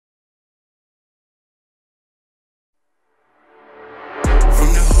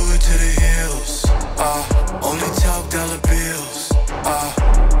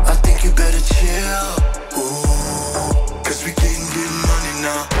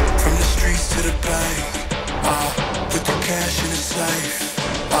the bank, with the cash in the safe.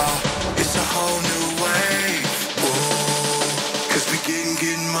 It's a whole new wave. Ooh, 'cause we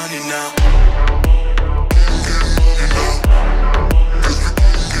getting money now.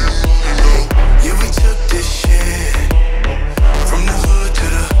 Yeah, we took this shit from the hood to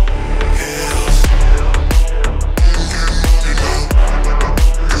the hills.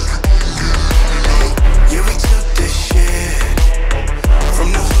 Yeah, we took this shit from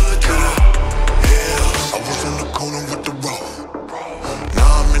the hood to the hills. I was on the corner with the road. Now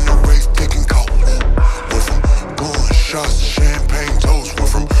I'm in the race taking calls. Went from going shots to champagne toast.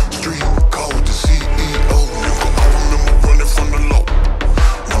 Went from street code to CEO. Nigga, I remember running from the low.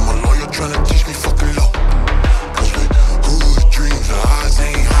 Now my lawyer tryna teach me fucking low. 'Cause with hood dreams, the eyes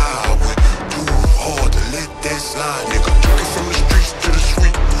ain't high. I went too hard to let that slide. Nigga took it from the streets to the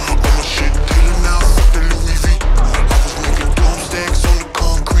street. All my shit killer now, fuck the Louis V. I was making dome stacks on the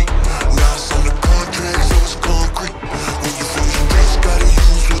concrete. Now it's on the contract, so it's concrete. When you from the streets, gotta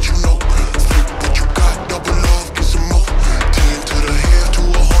use what you know. Flip what you got, double love, get some more. 10 to the head, to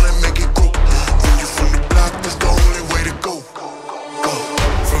a hundred, make it grow. When you from the block, that's the only way to go. Go.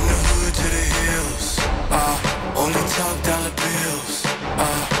 From the hood to the hills, only talk dollar bills.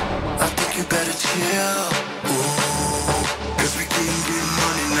 I think you better chill. Ooh, 'cause we getting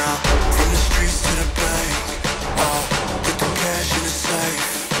money now. From the streets to the bank, with the cash in the safe.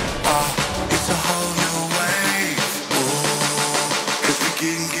 It's a whole new wave. Ooh, 'cause we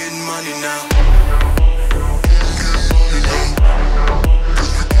getting money now.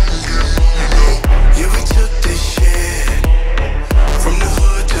 Yeah, we took this shit from the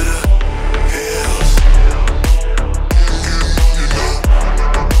hood to the hills.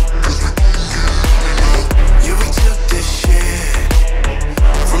 Yeah, we took this shit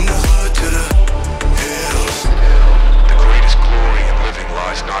from the hood to the hills. The greatest glory in living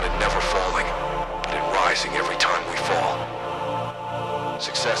lies not in never falling, but in rising every time we fall.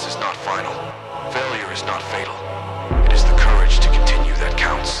 Success is not final. Failure is not fatal. It is the courage to continue that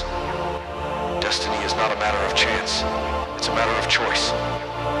counts. Destiny is not a matter of chance. It's a matter of choice.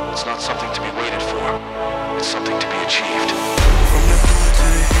 It's not something to be waited for. It's something to be achieved. From the hood to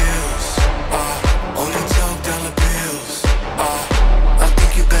the hills, only talk dollar bills. I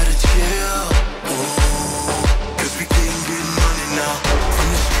think you better chill. Ooh, 'cause we getting money now. From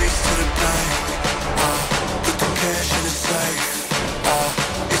the streets to the bank, with the cash